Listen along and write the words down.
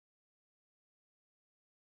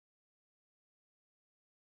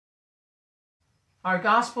Our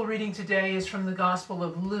gospel reading today is from the Gospel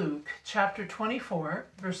of Luke, chapter 24,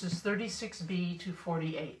 verses 36b to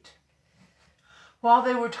 48. While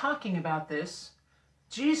they were talking about this,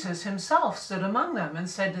 Jesus himself stood among them and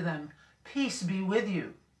said to them, "Peace be with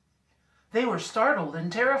you." They were startled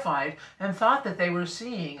and terrified and thought that they were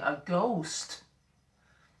seeing a ghost.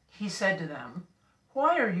 He said to them,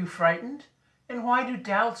 "Why are you frightened? And why do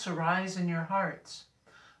doubts arise in your hearts?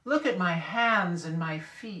 Look at my hands and my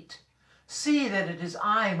feet. See that it is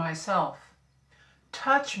I myself.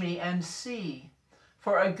 Touch me and see,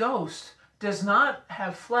 for a ghost does not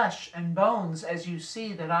have flesh and bones as you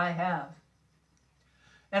see that I have."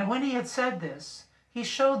 And when he had said this, he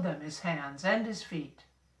showed them his hands and his feet.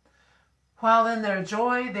 While in their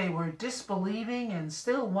joy they were disbelieving and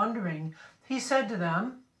still wondering, he said to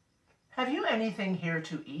them, "Have you anything here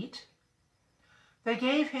to eat?" They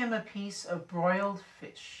gave him a piece of broiled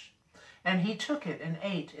fish, and he took it and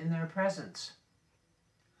ate in their presence.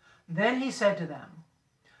 Then he said to them,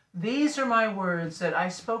 "These are my words that I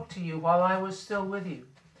spoke to you while I was still with you,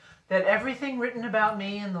 that everything written about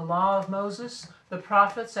me in the law of Moses, the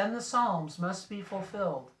prophets, and the Psalms must be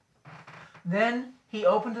fulfilled." Then he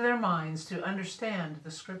opened their minds to understand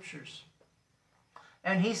the scriptures.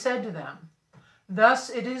 And he said to them,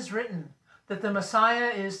 "Thus it is written that the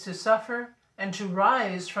Messiah is to suffer and to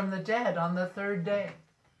rise from the dead on the third day,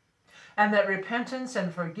 and that repentance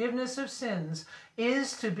and forgiveness of sins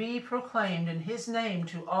is to be proclaimed in his name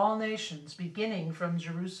to all nations, beginning from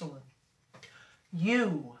Jerusalem.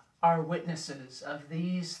 You are witnesses of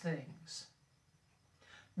these things."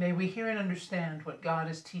 May we hear and understand what God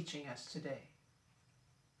is teaching us today.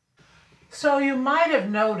 So you might have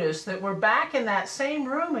noticed that we're back in that same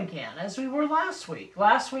room again as we were last week.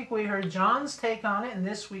 Last week we heard John's take on it, and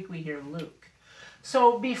this week we hear Luke.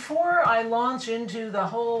 So before I launch into the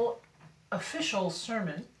whole official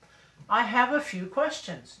sermon, I have a few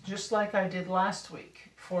questions, just like I did last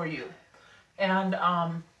week for you. And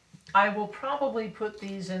I will probably put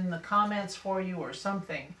these in the comments for you or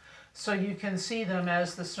something so you can see them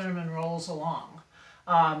as the sermon rolls along.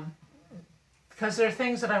 Because there are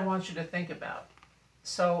things that I want you to think about.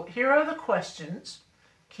 So here are the questions.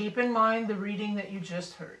 Keep in mind the reading that you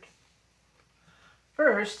just heard.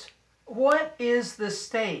 First, what is the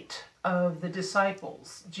state of the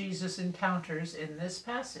disciples Jesus encounters in this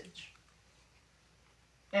passage?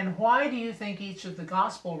 And why do you think each of the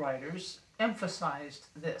gospel writers emphasized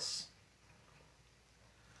this?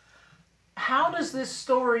 How does this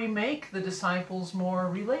story make the disciples more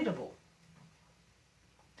relatable?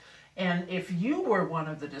 And if you were one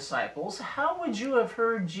of the disciples, how would you have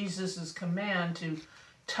heard Jesus' command to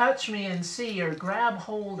touch me and see, or grab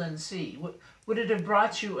hold and see? Would it have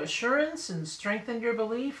brought you assurance and strengthened your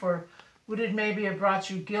belief, or would it maybe have brought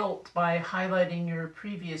you guilt by highlighting your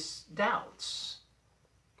previous doubts?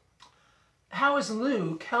 How is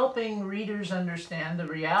Luke helping readers understand the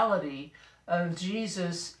reality of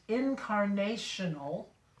Jesus' incarnational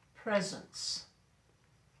presence?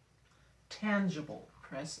 Tangible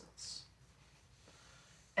presence.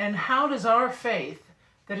 And how does our faith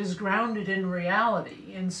that is grounded in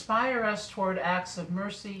reality inspire us toward acts of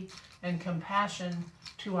mercy and compassion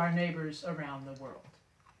to our neighbors around the world?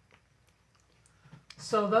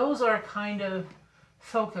 So those are kind of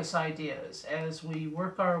focus ideas as we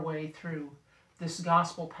work our way through this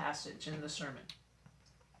gospel passage in the sermon.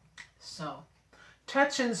 So,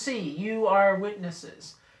 touch and see, you are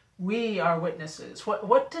witnesses. We are witnesses.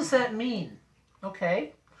 What does that mean?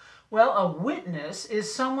 Okay, well, a witness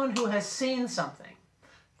is someone who has seen something.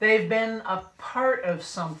 They've been a part of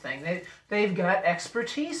something. They've got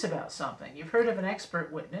expertise about something. You've heard of an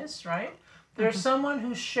expert witness, right? There's someone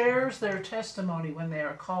who shares their testimony when they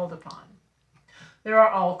are called upon. There are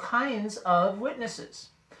all kinds of witnesses.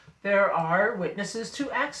 There are witnesses to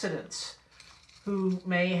accidents who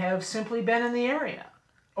may have simply been in the area,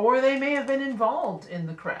 or they may have been involved in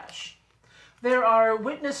the crash. There are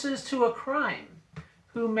witnesses to a crime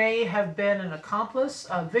who may have been an accomplice,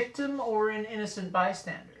 a victim, or an innocent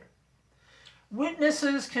bystander.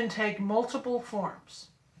 Witnesses can take multiple forms.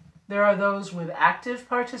 There are those with active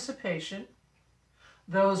participation,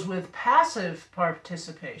 those with passive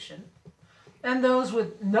participation, and those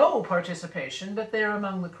with no participation, but they're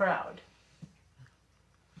among the crowd.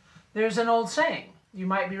 There's an old saying, you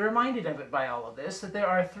might be reminded of it by all of this, that there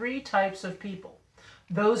are three types of people.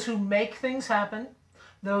 Those who make things happen,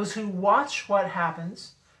 those who watch what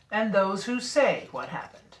happens, and those who say what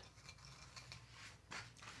happened.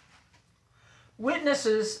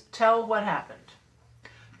 Witnesses tell what happened,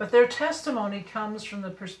 but their testimony comes from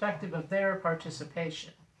the perspective of their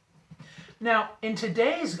participation. Now, in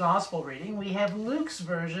today's gospel reading, we have Luke's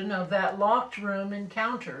version of that locked room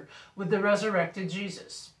encounter with the resurrected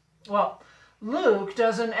Jesus. Well, Luke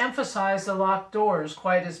doesn't emphasize the locked doors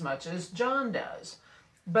quite as much as John does,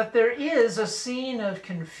 but there is a scene of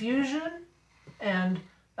confusion and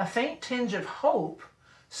a faint tinge of hope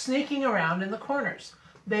sneaking around in the corners.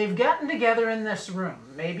 They've gotten together in this room.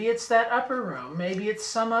 Maybe it's that upper room. Maybe it's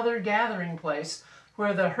some other gathering place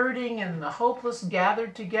where the hurting and the hopeless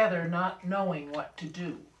gathered together not knowing what to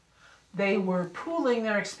do. They were pooling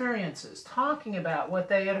their experiences, talking about what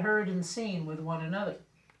they had heard and seen with one another.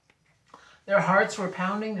 Their hearts were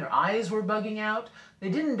pounding, their eyes were bugging out. They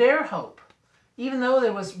didn't dare hope, even though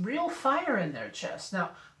there was real fire in their chest.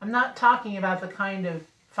 Now, I'm not talking about the kind of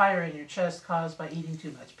fire in your chest caused by eating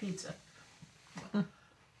too much pizza.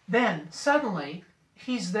 Then, suddenly,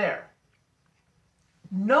 he's there.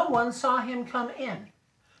 No one saw him come in.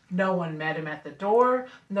 No one met him at the door.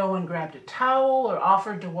 No one grabbed a towel or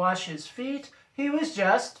offered to wash his feet. He was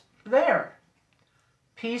just there.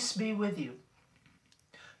 Peace be with you.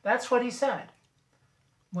 That's what he said.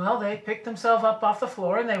 Well, they picked themselves up off the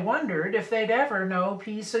floor and they wondered if they'd ever know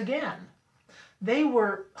peace again. They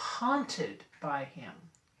were haunted by him,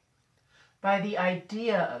 by the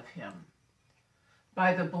idea of him,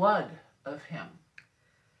 by the blood of him.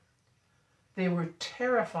 They were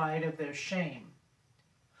terrified of their shame,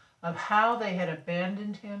 of how they had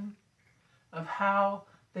abandoned him, of how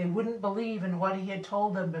they wouldn't believe in what he had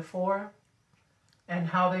told them before, and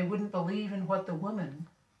how they wouldn't believe in what the woman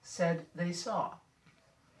said they saw.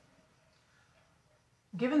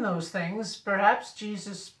 Given those things, perhaps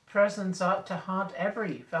Jesus' presence ought to haunt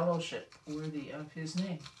every fellowship worthy of his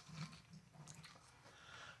name.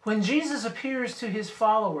 When Jesus appears to his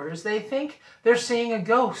followers, they think they're seeing a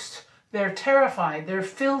ghost. They're terrified. They're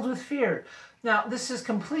filled with fear. Now, this is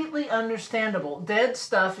completely understandable. Dead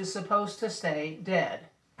stuff is supposed to stay dead.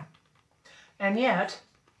 And yet,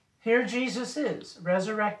 here Jesus is,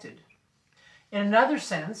 resurrected. In another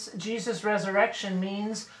sense, Jesus' resurrection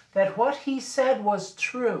means that what he said was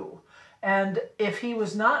true. And if he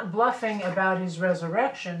was not bluffing about his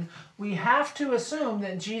resurrection, we have to assume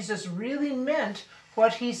that Jesus really meant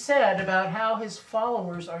what he said about how his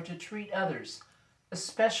followers are to treat others,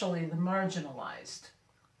 especially the marginalized.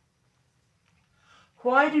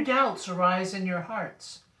 Why do doubts arise in your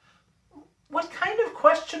hearts? What kind of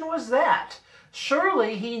question was that?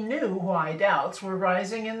 Surely he knew why doubts were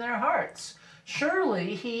rising in their hearts.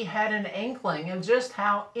 Surely he had an inkling of just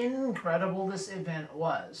how incredible this event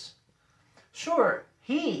was. Sure,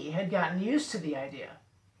 he had gotten used to the idea.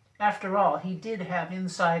 After all, he did have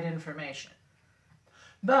inside information.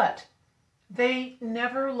 But they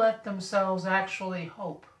never let themselves actually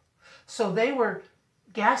hope. So they were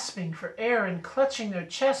gasping for air and clutching their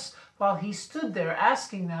chests while he stood there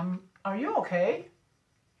asking them, "Are you okay?"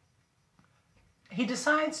 He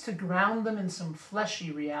decides to ground them in some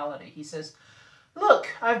fleshy reality. He says, "Look,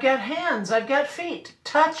 I've got hands, I've got feet.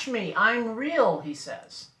 Touch me, I'm real," he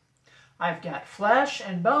says. "I've got flesh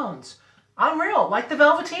and bones. I'm real, like the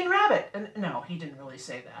Velveteen Rabbit." And no, he didn't really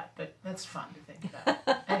say that, but that's fun to think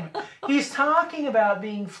about. Anyway, he's talking about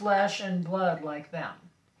being flesh and blood like them.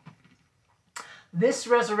 This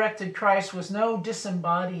resurrected Christ was no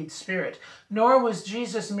disembodied spirit, nor was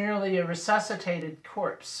Jesus merely a resuscitated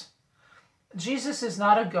corpse. Jesus is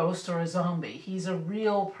not a ghost or a zombie. He's a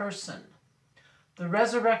real person. The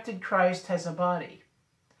resurrected Christ has a body.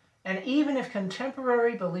 And even if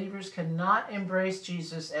contemporary believers cannot embrace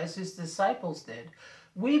Jesus as his disciples did,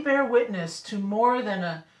 we bear witness to more than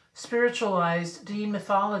a spiritualized,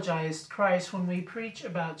 demythologized Christ when we preach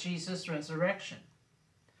about Jesus' resurrection.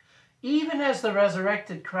 Even as the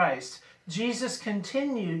resurrected Christ, Jesus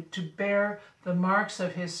continued to bear the marks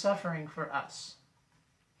of his suffering for us.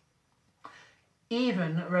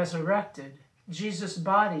 Even resurrected, Jesus'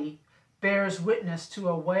 body bears witness to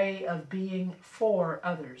a way of being for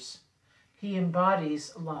others. He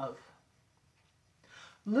embodies love.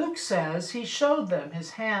 Luke says he showed them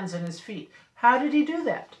his hands and his feet. How did he do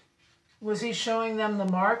that? Was he showing them the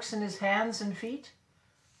marks in his hands and feet?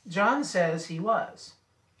 John says he was.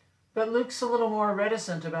 But Luke's a little more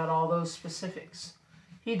reticent about all those specifics.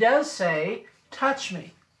 He does say, touch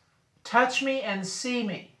me and see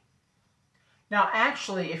me. Now,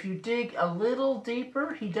 actually, if you dig a little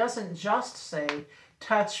deeper, he doesn't just say,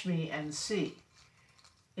 touch me and see.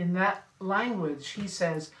 In that language, he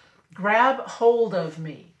says, grab hold of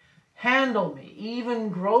me, handle me, even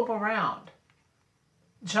grope around.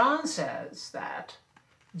 John says that.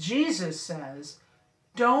 Jesus says,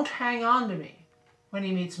 don't hang on to me when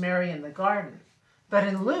he meets Mary in the garden. But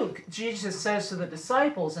in Luke, Jesus says to the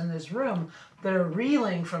disciples in this room, they're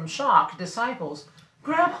reeling from shock, disciples,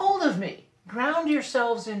 grab hold of me, ground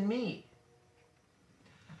yourselves in me.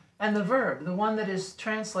 And the verb, the one that is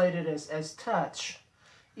translated as touch,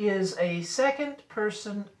 is a second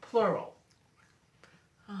person plural.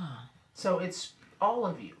 So it's all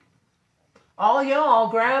of you. All y'all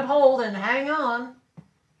grab hold and hang on.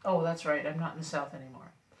 Oh, that's right, I'm not in the South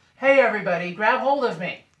anymore. Hey everybody, grab hold of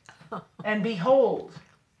me. And behold,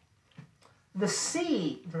 the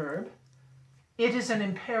see verb, it is an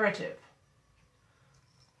imperative.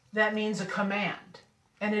 That means a command.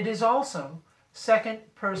 And it is also second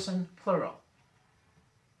person plural.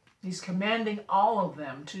 He's commanding all of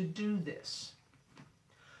them to do this.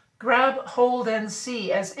 Grab hold and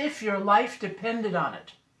see, as if your life depended on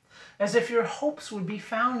it, as if your hopes would be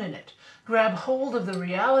found in it. Grab hold of the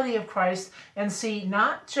reality of Christ and see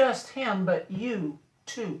not just him, but you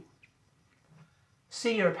too.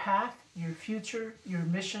 See your path, your future, your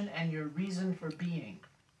mission, and your reason for being.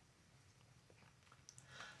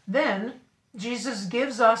 Then, Jesus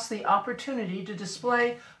gives us the opportunity to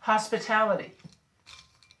display hospitality.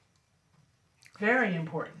 Very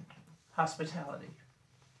important, hospitality.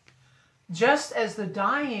 Just as the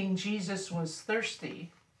dying Jesus was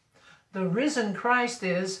thirsty, the risen Christ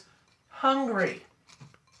is hungry.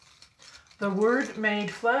 The Word made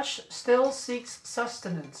flesh still seeks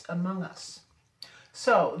sustenance among us.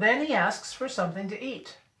 So then he asks for something to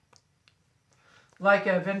eat. Like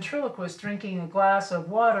a ventriloquist drinking a glass of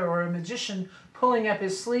water or a magician pulling up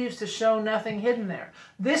his sleeves to show nothing hidden there.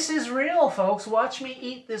 This is real, folks. Watch me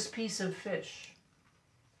eat this piece of fish.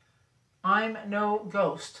 I'm no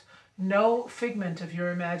ghost, no figment of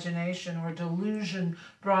your imagination or delusion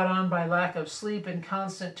brought on by lack of sleep and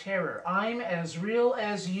constant terror. I'm as real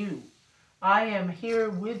as you. I am here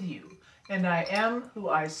with you, and I am who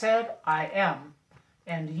I said I am,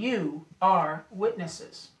 and you are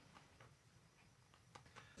witnesses.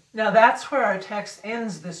 Now that's where our text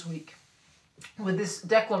ends this week, with this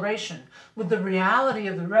declaration, with the reality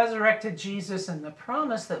of the resurrected Jesus and the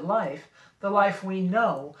promise that life, the life we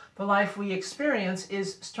know, the life we experience,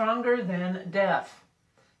 is stronger than death.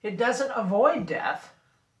 It doesn't avoid death,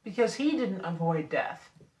 because he didn't avoid death,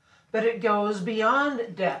 but it goes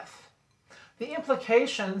beyond death. The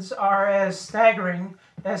implications are as staggering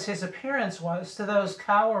as his appearance was to those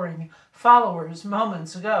cowering followers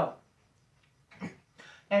moments ago.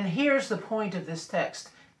 And here's the point of this text.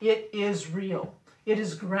 It is real. It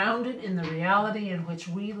is grounded in the reality in which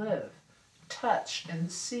we live, touch,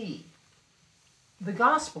 and see. The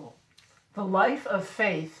gospel, the life of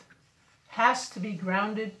faith, has to be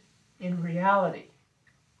grounded in reality.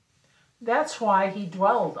 That's why he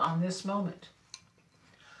dwelled on this moment.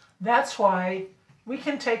 That's why we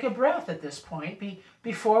can take a breath at this point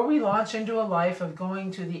before we launch into a life of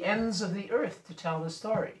going to the ends of the earth to tell the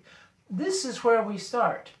story. This is where we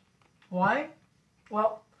start. Why?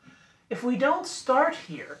 Well, if we don't start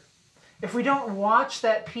here, if we don't watch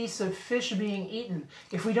that piece of fish being eaten,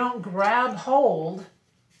 if we don't grab hold,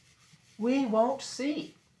 we won't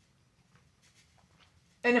see.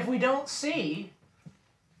 And if we don't see,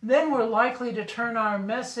 then we're likely to turn our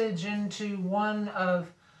message into one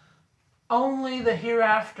of only the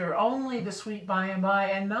hereafter, only the sweet by and by,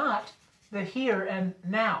 and not the here and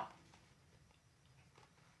now.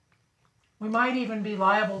 We might even be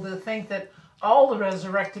liable to think that all the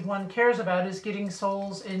resurrected one cares about is getting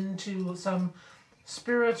souls into some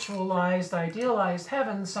spiritualized, idealized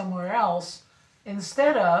heaven somewhere else,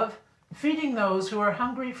 instead of feeding those who are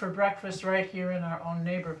hungry for breakfast right here in our own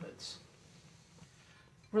neighborhoods.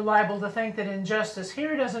 We're liable to think that injustice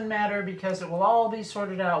here doesn't matter because it will all be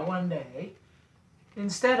sorted out one day,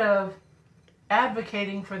 instead of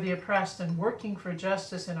advocating for the oppressed and working for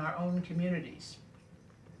justice in our own communities.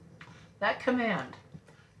 That command,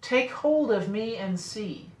 take hold of me and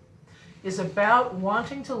see, is about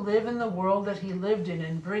wanting to live in the world that he lived in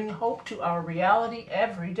and bring hope to our reality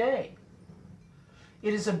every day.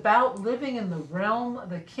 It is about living in the realm,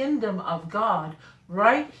 the kingdom of God,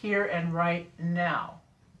 right here and right now.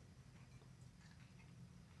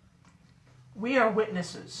 We are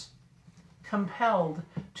witnesses, compelled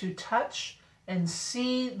to touch and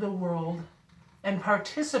see the world and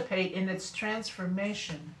participate in its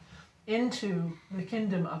transformation into the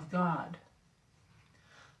kingdom of God.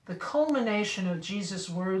 The culmination of Jesus'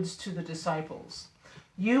 words to the disciples,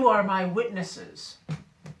 "You are my witnesses,"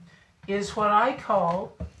 is what I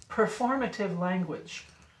call performative language.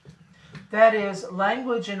 That is,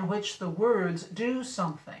 language in which the words do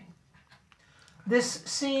something. This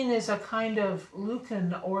scene is a kind of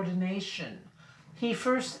Lucan ordination. He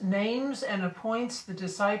first names and appoints the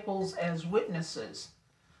disciples as witnesses.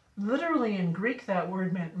 Literally in Greek, that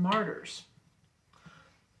word meant martyrs.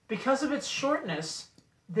 Because of its shortness,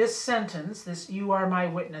 this sentence, this "you are my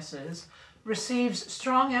witnesses," receives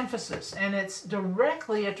strong emphasis, and it's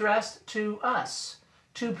directly addressed to us,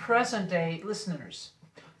 to present-day listeners.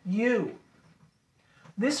 You.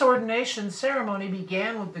 This ordination ceremony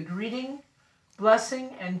began with the greeting,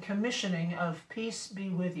 blessing, and commissioning of "Peace be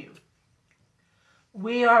with you."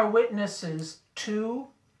 We are witnesses to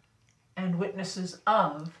and witnesses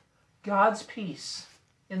of God's peace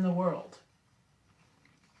in the world.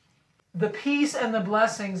 The peace and the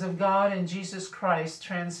blessings of God in Jesus Christ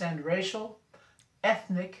transcend racial,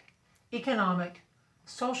 ethnic, economic,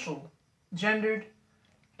 social, gendered,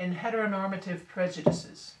 and heteronormative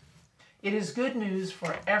prejudices. It is good news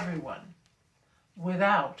for everyone,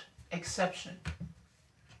 without exception.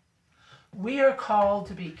 We are called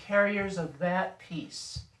to be carriers of that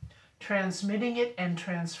peace, transmitting it and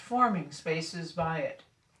transforming spaces by it.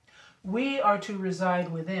 We are to reside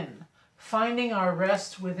within, finding our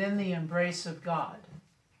rest within the embrace of God.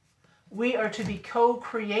 We are to be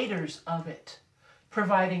co-creators of it,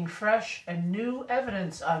 providing fresh and new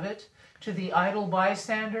evidence of it to the idle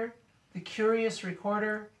bystander, the curious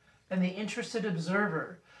recorder, and the interested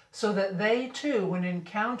observer, so that they too, when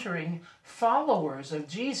encountering followers of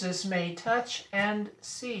Jesus, may touch and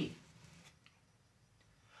see.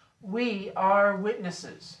 We are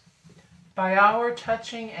witnesses. By our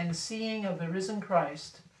touching and seeing of the risen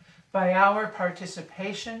Christ, by our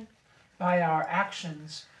participation, by our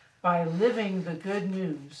actions, by living the good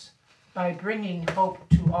news, by bringing hope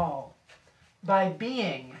to all, by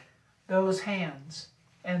being those hands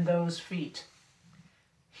and those feet,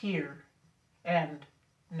 here and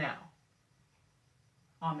now.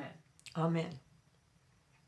 Amen. Amen.